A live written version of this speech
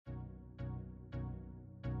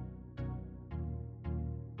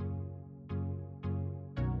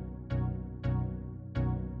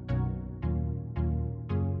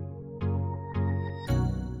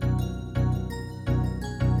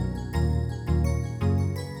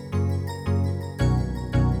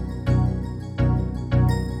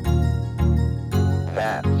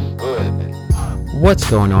What's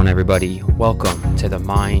going on, everybody? Welcome to the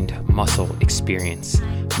Mind Muscle Experience.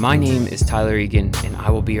 My name is Tyler Egan, and I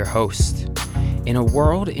will be your host. In a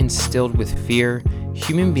world instilled with fear,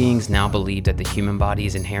 human beings now believe that the human body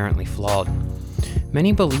is inherently flawed.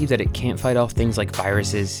 Many believe that it can't fight off things like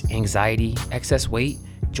viruses, anxiety, excess weight,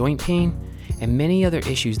 joint pain, and many other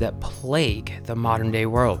issues that plague the modern day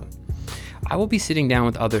world. I will be sitting down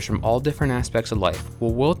with others from all different aspects of life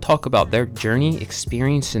where we'll talk about their journey,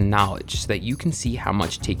 experience, and knowledge so that you can see how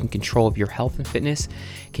much taking control of your health and fitness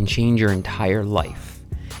can change your entire life.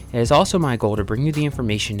 It is also my goal to bring you the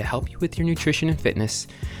information to help you with your nutrition and fitness,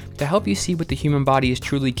 to help you see what the human body is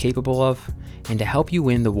truly capable of, and to help you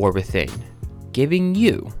win the war within, giving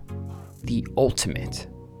you the ultimate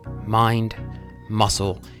mind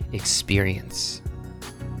muscle experience.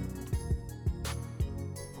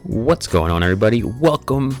 What's going on, everybody?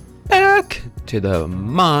 Welcome back to the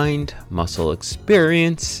Mind Muscle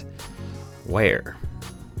Experience, where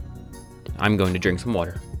I'm going to drink some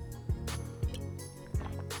water.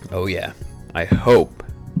 Oh yeah, I hope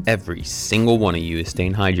every single one of you is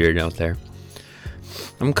staying hydrated out there.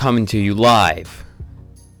 I'm coming to you live,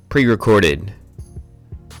 pre-recorded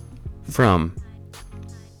from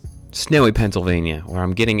snowy Pennsylvania, where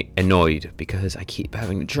I'm getting annoyed because I keep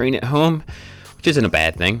having to train at home, which isn't a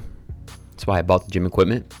bad thing. That's why I bought the gym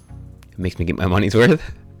equipment. It makes me get my money's worth.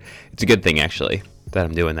 It's a good thing, actually, that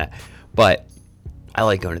I'm doing that. But I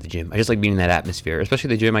like going to the gym. I just like being in that atmosphere, especially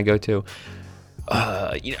the gym I go to.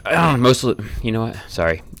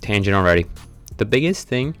 Sorry, tangent already. The biggest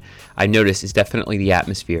thing I noticed is definitely the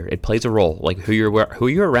atmosphere. It plays a role, like who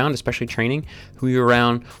you're around, especially training, who you're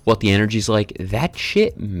around, what the energy's like. That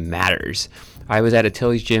shit matters. I was at a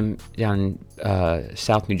Tilly's gym down in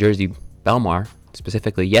South New Jersey, Belmar,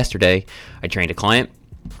 specifically yesterday. I trained a client,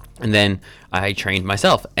 and then I trained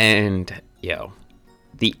myself, and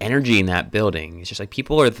the energy in that building is just like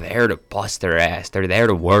people are there to bust their ass. They're there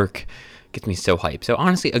to work. It gets me so hyped. So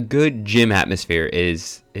honestly, a good gym atmosphere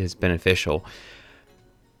is beneficial.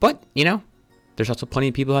 But there's also plenty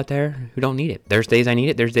of people out there who don't need it. There's days I need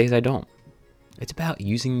it. There's days I don't. It's about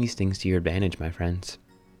using these things to your advantage, my friends.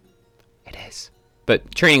 It is.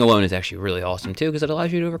 But training alone is actually really awesome too, because it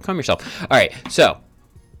allows you to overcome yourself. All right, so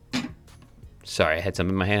sorry, I had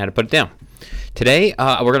something in my hand. I had to put it down. Today,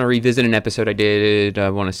 we're going to revisit an episode I did,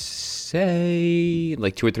 I want to say,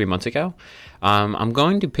 like 2 or 3 months ago. I'm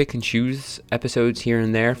going to pick and choose episodes here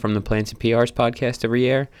and there from the Plants and PRs podcast every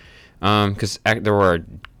year, because there were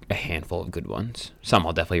a handful of good ones. Some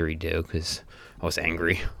I'll definitely redo because I was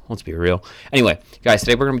angry. Let's be real. Anyway, guys,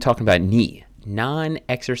 today we're going to be talking about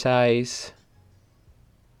non-exercise.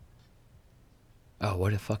 Oh,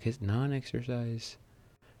 what the fuck is non-exercise?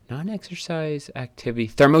 Non-exercise activity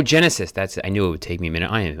thermogenesis. That's it. I knew it would take me a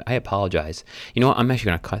minute. I apologize. You know what? I'm actually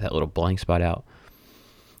going to cut that little blank spot out,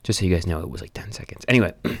 just so you guys know it was like 10 seconds.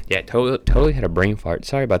 Anyway, yeah, totally had a brain fart.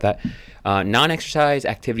 Sorry about that. Non-exercise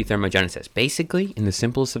activity thermogenesis. Basically, in the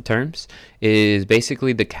simplest of terms, is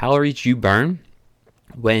basically the calories you burn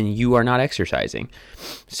when you are not exercising.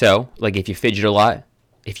 So, like if you fidget a lot,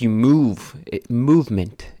 if you move,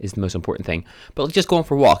 movement is the most important thing. But like just going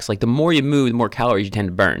for walks, like the more you move, the more calories you tend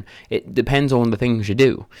to burn. It depends on the things you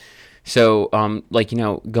do. So,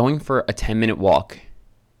 going for a 10-minute walk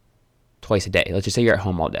twice a day. Let's just say you're at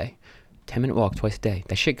home all day. 10-minute walk twice a day.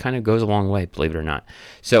 That shit kind of goes a long way, believe it or not.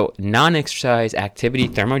 So, non-exercise activity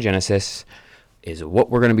thermogenesis is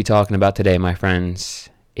what we're going to be talking about today, my friends.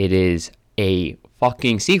 It is a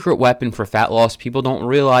fucking secret weapon for fat loss. People don't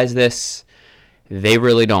realize this. They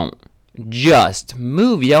really don't. Just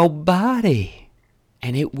move your body,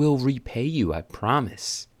 and it will repay you, I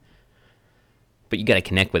promise. But you got to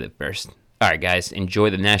connect with it first. All right, guys, enjoy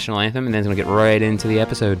the national anthem, and then we'll get right into the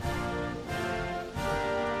episode.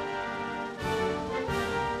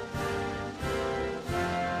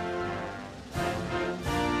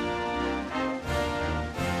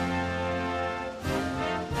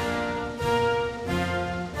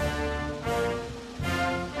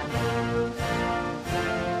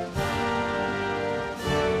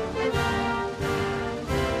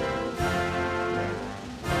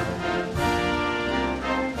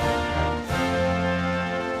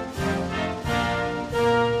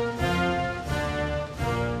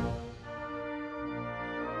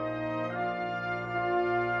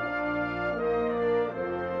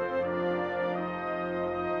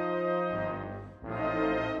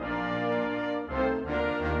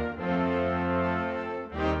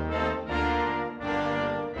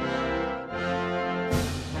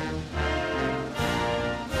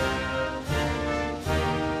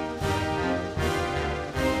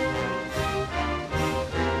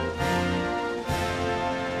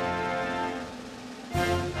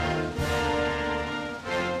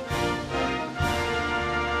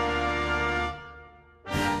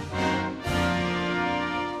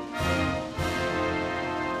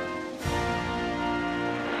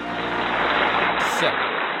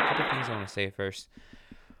 want to say it first.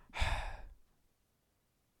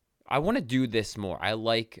 I want to do this more. I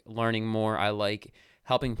like learning more. I like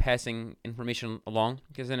helping passing information along,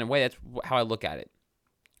 because in a way, that's how I look at it.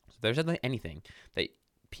 So there's anything that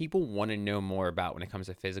people want to know more about when it comes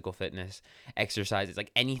to physical fitness, exercise. It's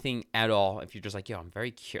like anything at all. If you're just like, yo, I'm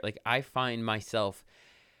very curious. Like, I find myself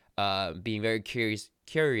being very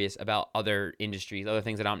curious about other industries, other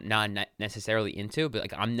things that I'm not necessarily into, but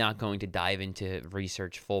like I'm not going to dive into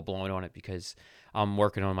research full blown on it because I'm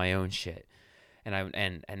working on my own shit.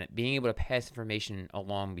 And being able to pass information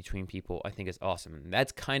along between people, I think is awesome. And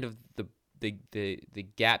that's kind of the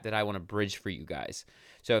gap that I want to bridge for you guys.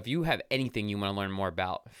 So if you have anything you want to learn more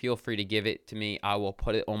about, feel free to give it to me. I will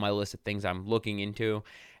put it on my list of things I'm looking into,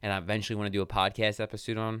 and I eventually want to do a podcast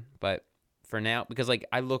episode on. But for now, because like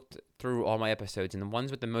I looked through all my episodes, and the ones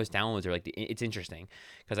with the most downloads are like it's interesting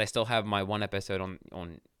because I still have my one episode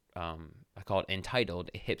on I call it entitled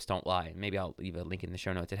 "Hips Don't Lie." Maybe I'll leave a link in the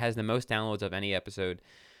show notes. It has the most downloads of any episode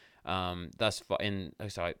thus far. And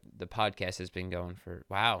sorry, the podcast has been going for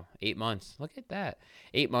 8 months. Look at that,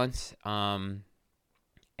 8 months. And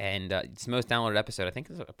it's the most downloaded episode. I think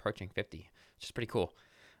it's approaching 50, which is pretty cool.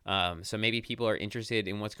 So maybe people are interested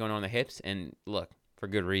in what's going on in the hips, and look, for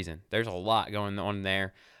good reason. There's a lot going on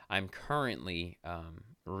there. I'm currently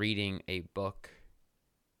reading a book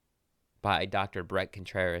by Dr. Brett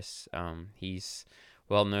Contreras. He's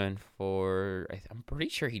well known for, I'm pretty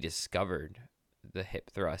sure he discovered the hip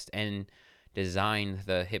thrust and designed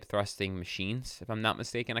the hip thrusting machines, if I'm not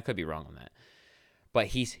mistaken. I could be wrong on that. But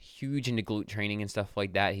he's huge into glute training and stuff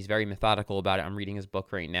like that. He's very methodical about it. I'm reading his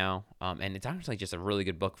book right now. And it's actually just a really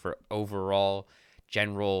good book for overall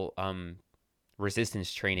general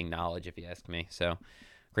resistance training knowledge, if you ask me. So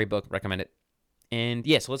great book, recommend it. And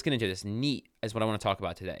yeah, so let's get into this. NEAT is what I want to talk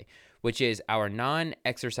about today, which is our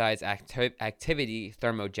non-exercise activity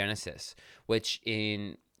thermogenesis, which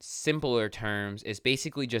in simpler terms is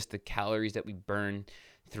basically just the calories that we burn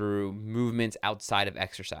through movements outside of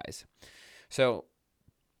exercise. So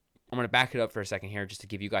I'm going to back it up for a second here just to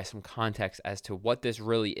give you guys some context as to what this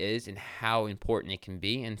really is and how important it can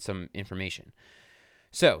be, and some information.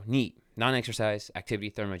 So NEAT, non-exercise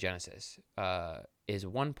activity thermogenesis, is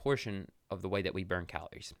one portion of the way that we burn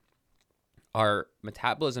calories. Our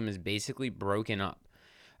metabolism is basically broken up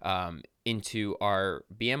into our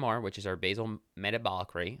BMR, which is our basal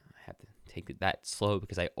metabolic rate. I have to take that slow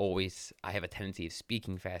because I have a tendency of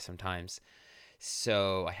speaking fast sometimes.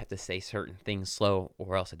 So I have to say certain things slow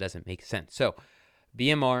or else it doesn't make sense. So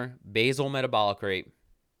BMR, basal metabolic rate,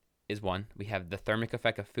 is one. We have the thermic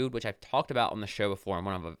effect of food, which I've talked about on the show before in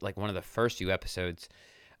one of the first few episodes.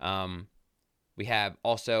 We have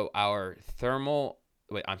also our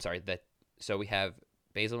so we have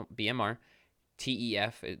basal BMR,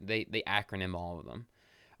 TEF, they acronym all of them.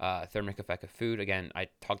 Thermic effect of food, again, I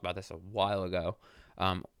talked about this a while ago.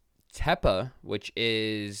 TEPA, which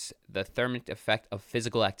is the thermic effect of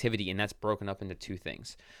physical activity, and that's broken up into two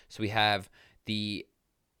things. So we have the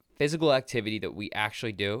physical activity that we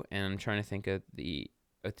actually do, and I'm trying to think of the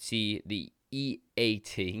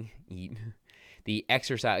EAT, the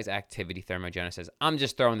exercise activity thermogenesis. I'm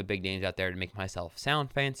just throwing the big names out there to make myself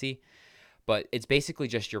sound fancy, but it's basically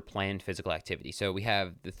just your planned physical activity. So we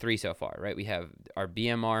have the three so far, right? We have our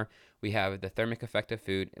BMR, we have the thermic effect of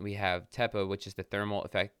food, and we have TEPA, which is the thermal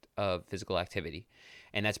effect of physical activity.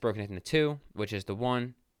 And that's broken into two, which is the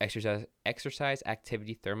one, exercise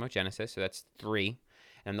activity thermogenesis, so that's 3.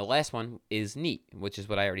 And the last one is NEAT, which is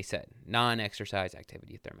what I already said, non-exercise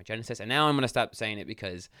activity thermogenesis. And now I'm going to stop saying it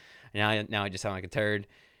because now I just sound like a turd.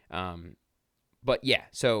 But yeah,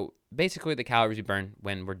 so basically the calories we burn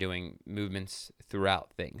when we're doing movements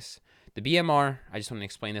throughout things. The BMR, I just want to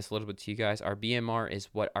explain this a little bit to you guys. Our BMR is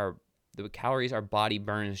what the calories our body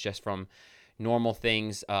burns just from normal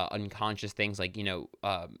things, unconscious things like,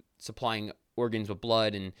 supplying organs with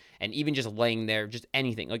blood and even just laying there, just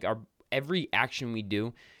anything. Like every action we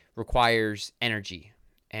do requires energy,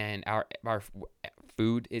 and our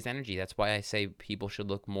food is energy. That's why I say people should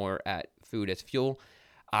look more at food as fuel.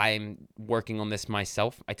 I'm working on this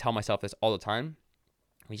myself. I tell myself this all the time.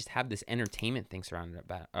 We just have this entertainment thing surrounded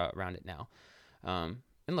around it now. And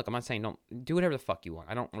look, I'm not saying don't do whatever the fuck you want.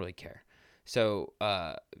 I don't really care. So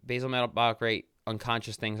basal metabolic rate,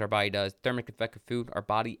 unconscious things our body does. Thermic effect of food, our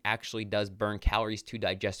body actually does burn calories to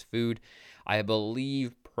digest food. I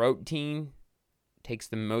believe protein takes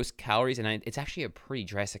the most calories, and it's actually a pretty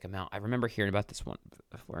drastic amount. I remember hearing about this one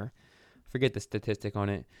before. Forget the statistic on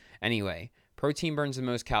it. Anyway, protein burns the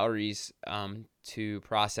most calories to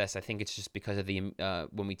process. I think it's just because of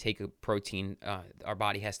when we take a protein, our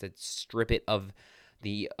body has to strip it of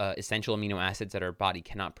the essential amino acids that our body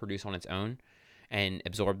cannot produce on its own and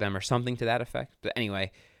absorb them or something to that effect. But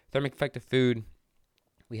anyway, thermic effect of food,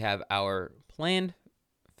 we have our planned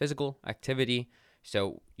physical activity.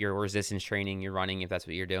 So your resistance training, your running, if that's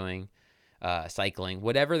what you're doing, cycling,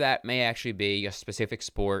 whatever that may actually be, a specific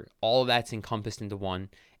sport, all of that's encompassed into one.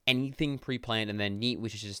 Anything pre-planned, and then NEAT,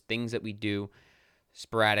 which is just things that we do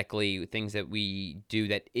sporadically, things that we do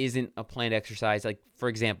that isn't a planned exercise. Like, for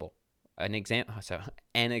example, an example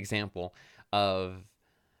of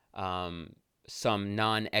some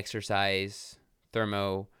non-exercise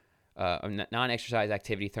non-exercise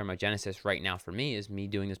activity thermogenesis right now for me is me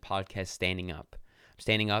doing this podcast standing up.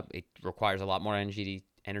 Standing up, it requires a lot more energy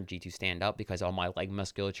to stand up because all my leg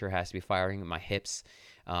musculature has to be firing, my hips,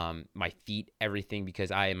 my feet, everything,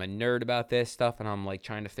 because I am a nerd about this stuff, and I'm like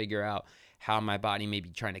trying to figure out how my body may be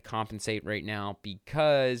trying to compensate right now,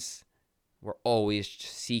 because we're always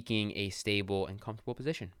seeking a stable and comfortable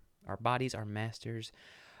position. Our bodies are masters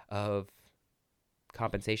of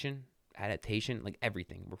compensation, adaptation, like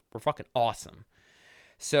everything. We're fucking awesome.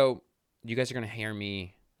 So you guys are gonna hear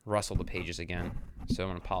me rustle the pages again, so I'm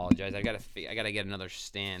gonna apologize. I gotta get another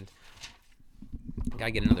stand. I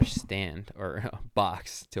gotta get another stand or a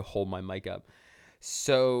box to hold my mic up.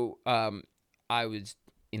 So I was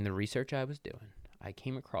in the research I was doing, I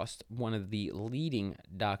came across one of the leading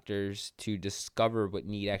doctors to discover what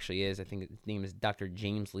NEAT actually is. I think his name is Dr.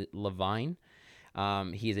 James Levine.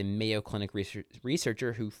 He is a Mayo Clinic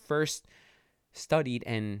researcher who first studied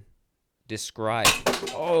and described.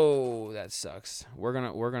 Oh, that sucks. We're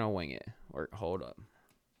gonna wing it. Hold up.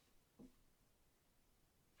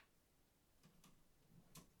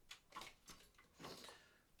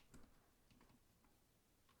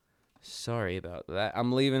 Sorry about that.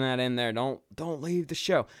 I'm leaving that in there. Don't leave the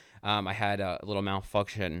show. I had a little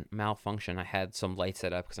malfunction. I had some lights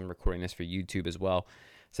set up because I'm recording this for YouTube as well.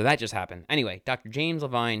 So that just happened. Anyway, Dr. James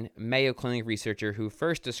Levine, Mayo Clinic researcher who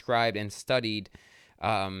first described and studied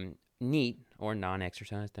NEAT, or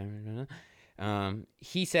non-exercise.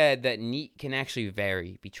 He said that NEAT can actually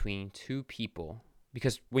vary between two people,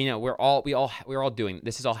 because we know we're all doing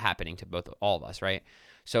this. Is all happening to all of us, right?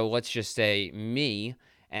 So let's just say me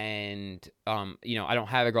and I don't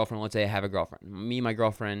have a girlfriend. Let's say I have a girlfriend. Me and my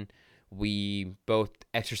girlfriend, we both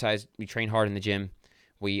exercise. We train hard in the gym.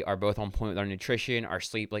 We are both on point with our nutrition, our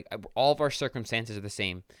sleep. Like, all of our circumstances are the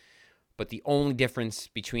same. But the only difference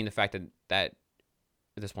between the fact that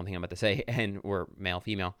this one thing I'm about to say, and we're male,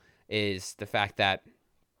 female, is the fact that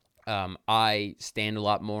I stand a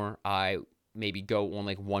lot more. I maybe go on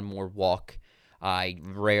like one more walk. I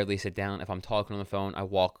rarely sit down. If I'm talking on the phone, I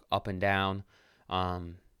walk up and down.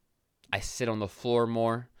 I sit on the floor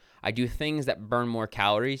more. I do things that burn more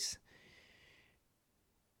calories,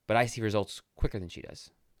 but I see results quicker than she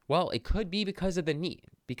does. Well, it could be because of the NEAT,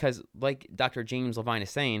 because like Dr. James Levine is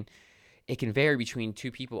saying, it can vary between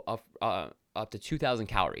two people up to 2,000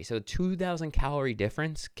 calories. So the 2,000 calorie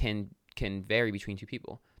difference can vary between two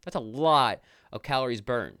people. That's a lot of calories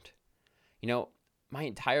burned. My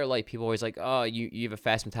entire life, people always like, oh, you have a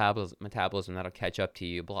fast metabolism that'll catch up to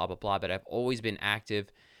you, blah, blah, blah. But I've always been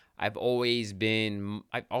active. I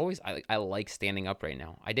like standing up right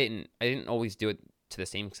now. I didn't always do it to the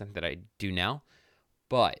same extent that I do now,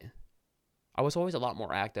 but I was always a lot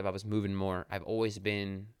more active. I was moving more. I've always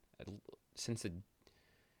been, since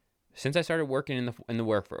I started working in the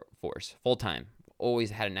workforce full time,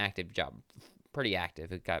 always had an active job, pretty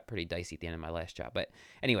active. It got pretty dicey at the end of my last job. But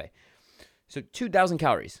anyway, so 2,000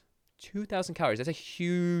 calories. 2,000 calories. That's a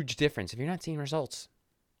huge difference if you're not seeing results.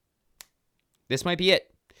 This might be it.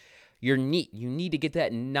 You're NEAT. You need to get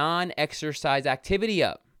that non-exercise activity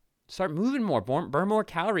up. Start moving more. Burn more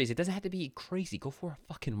calories. It doesn't have to be crazy. Go for a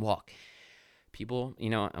fucking walk. People,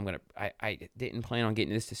 I didn't plan on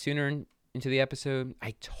getting this sooner into the episode.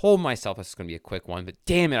 I told myself this is going to be a quick one, but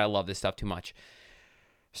damn it, I love this stuff too much.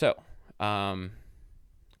 So, I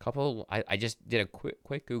just did a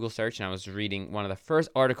quick Google search, and I was reading one of the first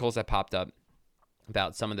articles that popped up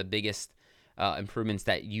about some of the biggest improvements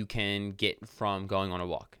that you can get from going on a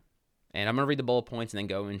walk. And I'm going to read the bullet points and then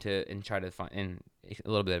go into and try to find a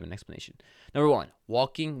little bit of an explanation. Number 1,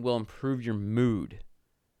 walking will improve your mood.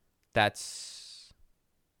 That's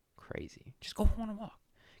crazy. Just go on a walk.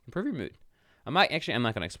 Improve your mood. I'm not going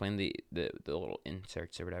to explain the little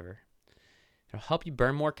inserts or whatever. It'll help you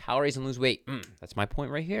burn more calories and lose weight. That's my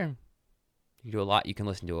point right here. You do a lot. You can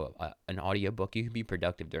listen to an audiobook. You can be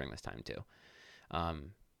productive during this time too.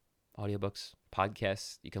 Audiobooks,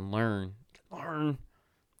 podcasts. You can learn.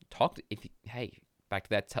 Back to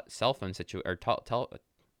that cell phone situation, or talk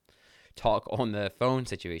on the phone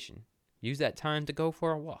situation. Use that time to go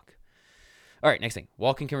for a walk. All right, next thing.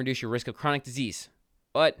 Walking can reduce your risk of chronic disease,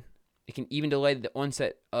 but it can even delay the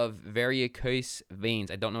onset of varicose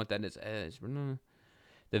veins. I don't know what that is.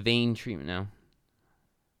 The vein treatment now.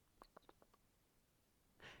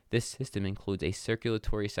 This system includes a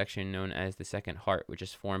circulatory section known as the second heart, which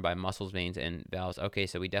is formed by muscles, veins, and valves. Okay,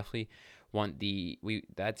 so we definitely want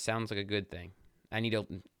that sounds like a good thing. I need to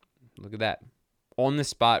look at that. On the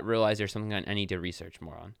spot, realize there's something I need to research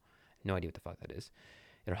more on. No idea what the fuck that is.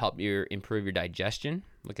 It'll help you improve your digestion.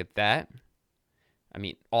 Look at that. I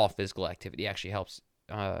mean, all physical activity actually helps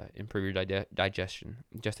improve your digestion.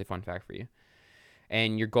 Just a fun fact for you.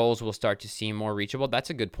 And your goals will start to seem more reachable. That's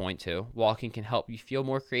a good point, too. Walking can help you feel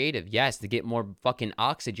more creative. Yes, to get more fucking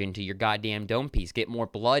oxygen to your goddamn dome piece. Get more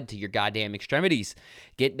blood to your goddamn extremities.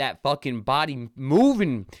 Get that fucking body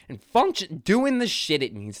moving and function, doing the shit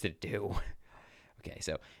it needs to do. Okay,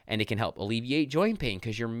 so, and it can help alleviate joint pain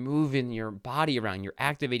because you're moving your body around. You're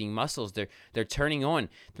activating muscles. They're turning on.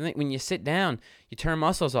 Then when you sit down, you turn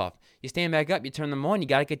muscles off. You stand back up, you turn them on. You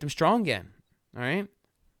got to get them strong again. All right?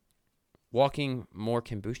 Walking more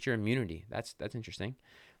can boost your immunity. That's interesting.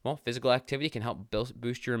 Well, physical activity can help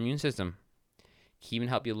boost your immune system. Can even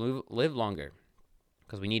help you live longer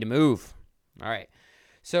because we need to move. All right.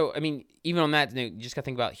 So, I mean, even on that, you just got to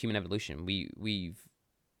think about human evolution. We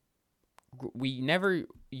never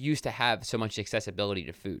used to have so much accessibility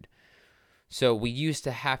to food. So we used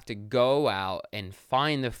to have to go out and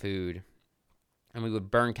find the food, and we would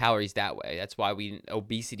burn calories that way. That's why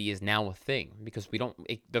obesity is now a thing, because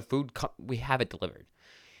we have it delivered,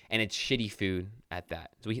 and it's shitty food at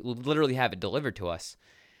that. So we literally have it delivered to us.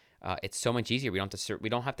 It's so much easier. We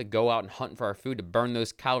don't have to go out and hunt for our food to burn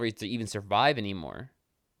those calories to even survive anymore.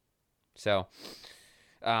 So,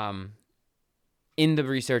 in the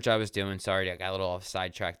research I was doing, sorry, I got a little off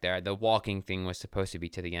sidetrack there. The walking thing was supposed to be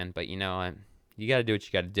to the end, but you got to do what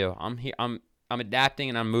you got to do. I'm here. I'm adapting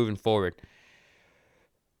and I'm moving forward.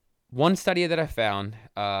 One study that I found,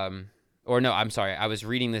 I was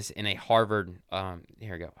reading this in a Harvard,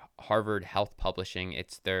 here we go, Harvard Health Publishing.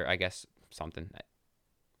 It's their, I guess, something.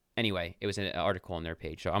 Anyway, it was an article on their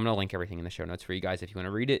page. So I'm going to link everything in the show notes for you guys if you want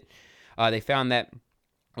to read it. They found that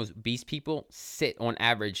obese people sit on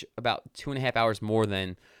average about 2.5 hours more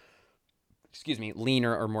than,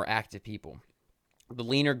 leaner or more active people. The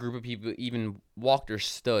leaner group of people even walked or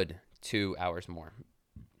stood 2 hours more.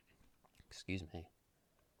 Excuse me.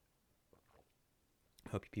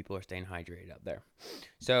 Hope you people are staying hydrated out there.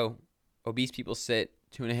 So, obese people sit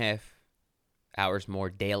 2.5 hours more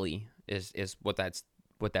daily is what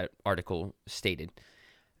that article stated.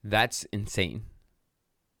 That's insane.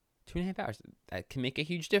 2.5 hours. That can make a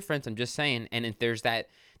huge difference. I'm just saying. And if there's that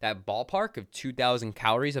ballpark of 2,000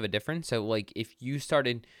 calories of a difference, so like if you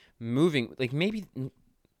started moving, like maybe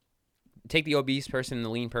take the obese person and the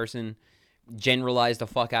lean person, generalize the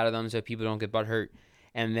fuck out of them so people don't get butthurt,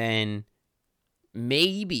 and then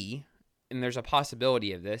maybe, and there's a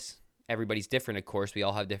possibility of this, everybody's different, of course, we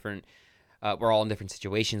all have different, we're all in different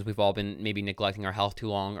situations, we've all been maybe neglecting our health too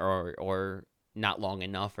long or not long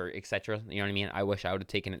enough, or etc. You know what I mean? I wish I would have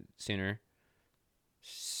taken it sooner,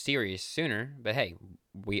 but hey,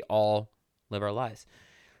 we all live our lives.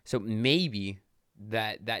 So maybe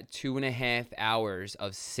that 2.5 hours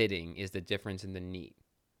of sitting is the difference in the need.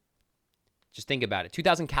 Just think about it.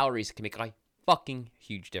 2,000 calories can make a fucking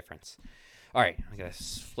huge difference. All right, I gotta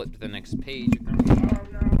flip to the next page.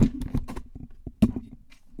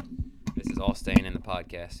 This is all staying in the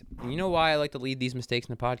podcast. And you know why I like to leave these mistakes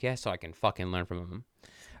in the podcast? So I can fucking learn from them.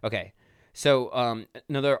 Okay, so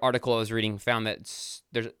another article I was reading found that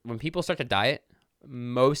when people start to diet,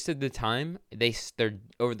 most of the time they're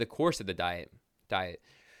over the course of the diet. The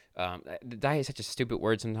diet is such a stupid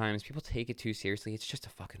word sometimes. People take it too seriously. It's just a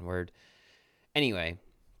fucking word. Anyway,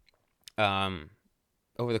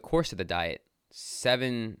 over the course of the diet,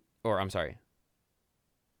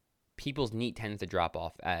 people's NEAT tends to drop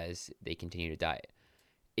off as they continue to diet.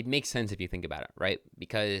 It makes sense if you think about it, right?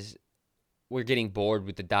 Because we're getting bored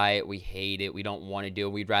with the diet. We hate it. We don't want to do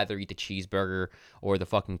it. We'd rather eat the cheeseburger or the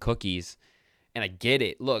fucking cookies. And I get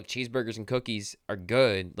it. Look, cheeseburgers and cookies are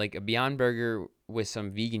good. Like a Beyond Burger with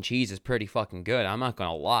some vegan cheese is pretty fucking good. I'm not going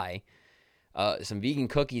to lie. Some vegan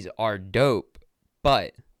cookies are dope,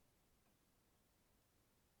 but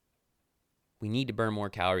we need to burn more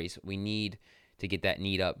calories. We need to get that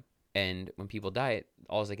NEAT up. And when people diet,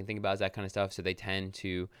 all they can think about is that kind of stuff. So they tend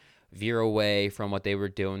to veer away from what they were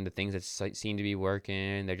doing, the things that seem to be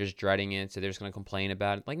working. They're just dreading it. So they're just going to complain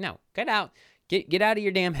about it. Like, no, get out. Get out of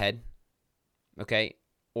your damn head. Okay?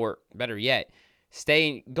 Or better yet,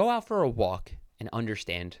 go out for a walk and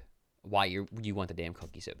understand why you want the damn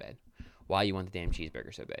cookie so bad. why you want the damn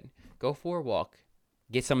cheeseburger so bad. Go for a walk,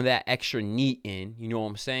 get some of that extra NEAT in, you know what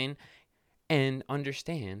I'm saying? And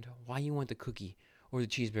understand why you want the cookie or the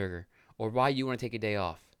cheeseburger, or why you want to take a day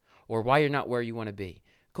off, or why you're not where you want to be.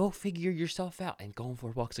 Go figure yourself out, and going for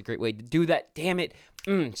a walk's a great way to do that. Damn it.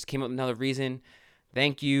 Just came up with another reason.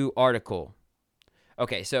 Thank you, article.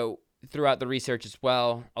 Okay, so throughout the research as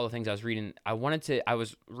well, all the things I was reading, I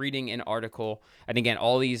was reading an article, and again,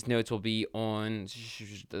 all these notes will be on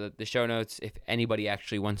the show notes if anybody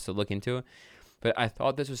actually wants to look into it. But I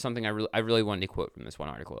thought this was something I really wanted to quote from this one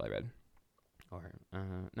article I read.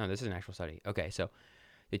 No, this is an actual study. Okay, so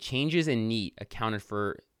the changes in NEAT accounted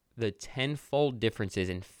for the tenfold differences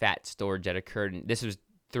in fat storage that occurred. This was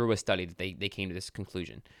through a study that they came to this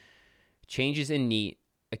conclusion. Changes in NEAT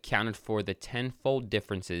accounted for the tenfold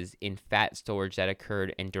differences in fat storage that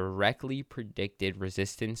occurred and directly predicted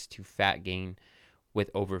resistance to fat gain with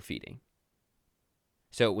overfeeding.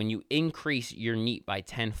 So when you increase your NEAT by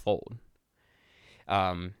tenfold,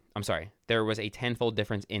 there was a tenfold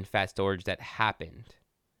difference in fat storage that happened,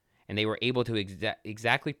 and they were able to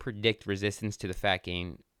exactly predict resistance to the fat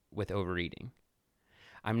gain with overeating.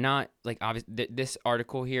 I'm not like obvious. This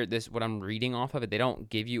article here, what I'm reading off of it, they don't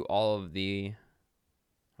give you all of the.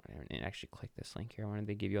 I didn't actually click this link here. I wanted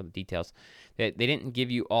to give you all the details. They didn't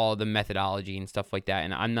give you all the methodology and stuff like that,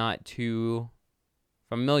 and I'm not too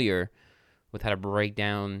familiar with how to break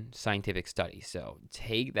down scientific studies. So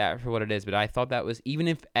take that for what it is. But I thought that was, even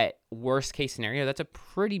if at worst case scenario, that's a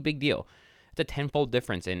pretty big deal. It's a tenfold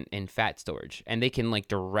difference in fat storage, and they can like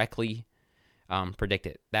directly predict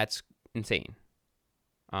it. That's insane.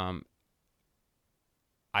 I'm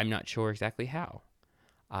not sure exactly how.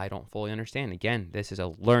 I don't fully understand. Again, this is a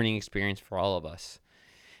learning experience for all of us.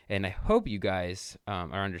 And I hope you guys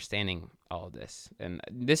are understanding all of this. And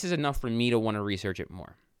this is enough for me to want to research it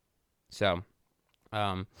more. So,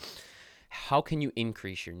 how can you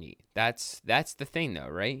increase your NEAT? That's the thing, though,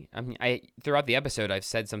 right? I mean, throughout the episode, I've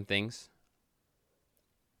said some things.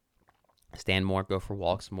 Stand more, go for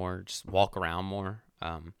walks more, just walk around more.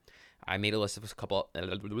 I made a list of a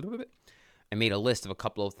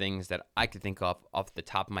couple of things that I could think of off the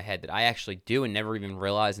top of my head that I actually do and never even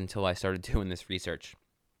realized until I started doing this research.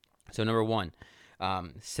 So number one,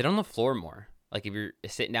 sit on the floor more. Like if you're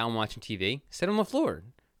sitting down watching TV, sit on the floor.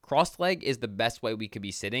 Crossed leg is the best way we could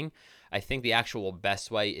be sitting. I think the actual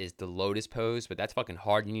best way is the lotus pose, but that's fucking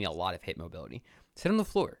hard. You need a lot of hip mobility. Sit on the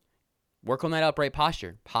floor. Work on that upright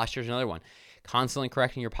posture. Posture is another one. Constantly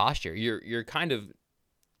correcting your posture. You're kind of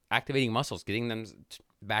activating muscles, getting them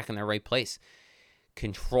back in their right place.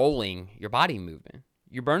 Controlling your body movement.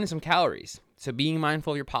 You're burning some calories. So being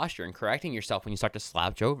mindful of your posture and correcting yourself when you start to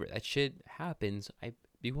slouch over. That shit happens. I'd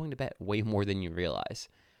be willing to bet way more than you realize.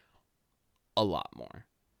 A lot more.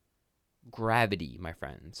 Gravity, my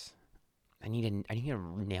friends. I need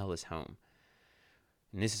to nail this home.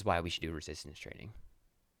 And this is why we should do resistance training.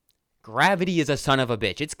 Gravity is a son of a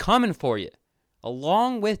bitch. It's coming for you.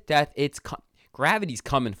 Along with death, gravity's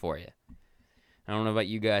coming for you. I don't know about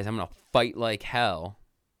you guys. I'm going to fight like hell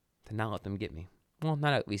to not let them get me. Well,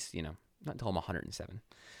 not at least, not until I'm 107.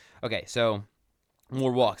 Okay, so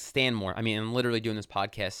more walks, stand more. I mean, I'm literally doing this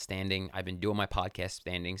podcast standing. I've been doing my podcast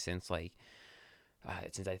standing since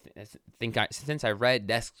since I read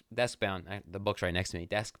Deskbound, the book's right next to me,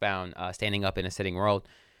 Deskbound, Standing Up in a Sitting World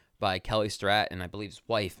by Kelly Starrett, and I believe his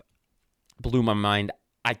wife. Blew my mind.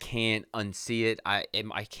 I can't unsee it. I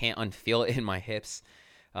can't unfeel it in my hips.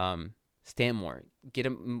 Stand more. Get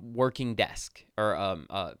a working desk or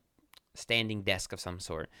a standing desk of some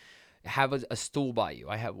sort. Have a stool by you.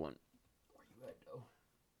 I have one. Where you at,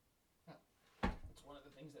 though? It's one of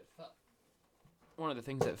the things that fell. One of the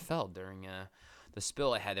things that fell during the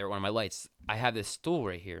spill I had there at one of my lights. I have this stool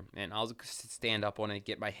right here, and I'll stand up on it,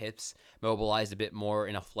 get my hips mobilized a bit more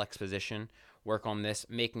in a flex position. Work on this,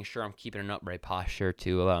 making sure I'm keeping an upright posture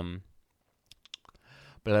to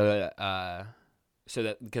so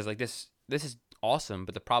that, because like this is awesome,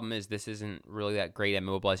 but the problem is this isn't really that great at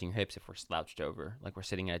mobilizing your hips if we're slouched over, like we're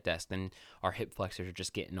sitting at a desk. Then our hip flexors are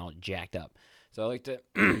just getting all jacked up. So I like to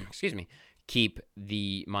keep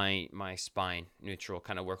my spine neutral,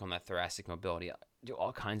 kind of work on that thoracic mobility. I do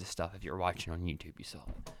all kinds of stuff. If you're watching on YouTube, you saw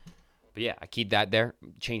it. But yeah, I keep that there,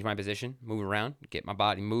 change my position, move around, get my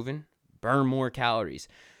body moving, burn more calories.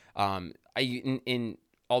 In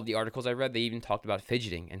all the articles I read, they even talked about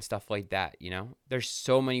fidgeting and stuff like that. There's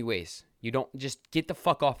so many ways. You don't just get the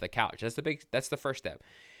fuck off the couch. That's the first step.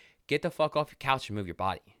 Get the fuck off your couch and move your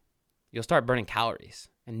body. You'll start burning calories,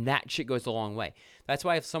 and that shit goes a long way. That's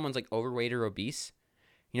why if someone's like overweight or obese,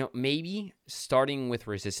 maybe starting with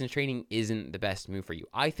resistance training isn't the best move for you.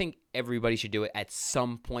 I think everybody should do it at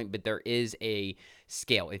some point, but there is a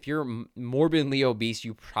scale. If you're morbidly obese,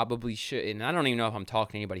 you probably should. And I don't even know if I'm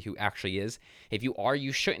talking to anybody who actually is. If you are,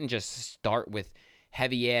 you shouldn't just start with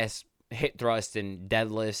heavy ass hip thrusts and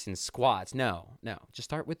deadlifts and squats. No. Just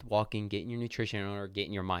start with walking, getting your nutrition in order,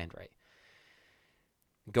 getting your mind right.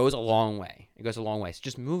 It goes a long way. So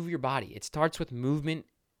just move your body. It starts with movement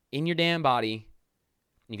in your damn body.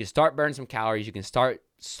 You can start burning some calories. You can start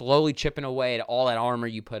slowly chipping away at all that armor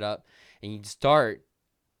you put up. And you can start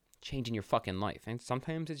changing your fucking life. And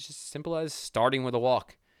sometimes it's just as simple as starting with a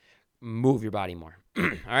walk. Move your body more.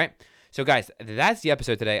 All right? So, guys, that's the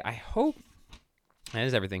episode today. I hope that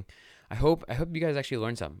is everything. I hope you guys actually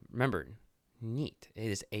learned something. Remember, NEAT.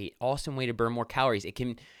 It is an awesome way to burn more calories. It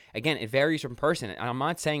can, again, it varies from person. I'm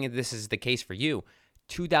not saying that this is the case for you.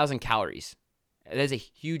 2,000 calories. That is a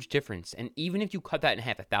huge difference. And even if you cut that in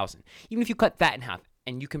half, 1,000, even if you cut that in half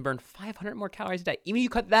and you can burn 500 more calories a day, even if you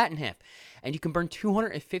cut that in half and you can burn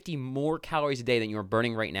 250 more calories a day than you're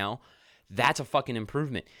burning right now, that's a fucking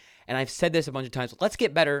improvement. And I've said this a bunch of times. Let's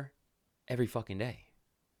get better every fucking day.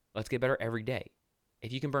 Let's get better every day.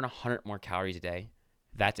 If you can burn 100 more calories a day,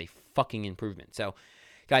 that's a fucking improvement. So,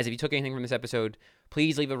 guys, if you took anything from this episode,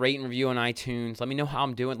 please leave a rate and review on iTunes. Let me know how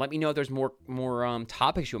I'm doing. Let me know if there's more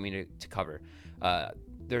topics you want me to cover.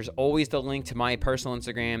 There's always the link to my personal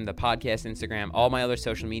Instagram, the podcast Instagram, all my other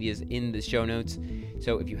social medias in the show notes.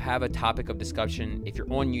 So if you have a topic of discussion, if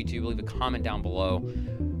you're on YouTube, leave a comment down below.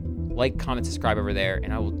 Like, comment, subscribe over there,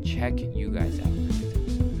 and I will check you guys out.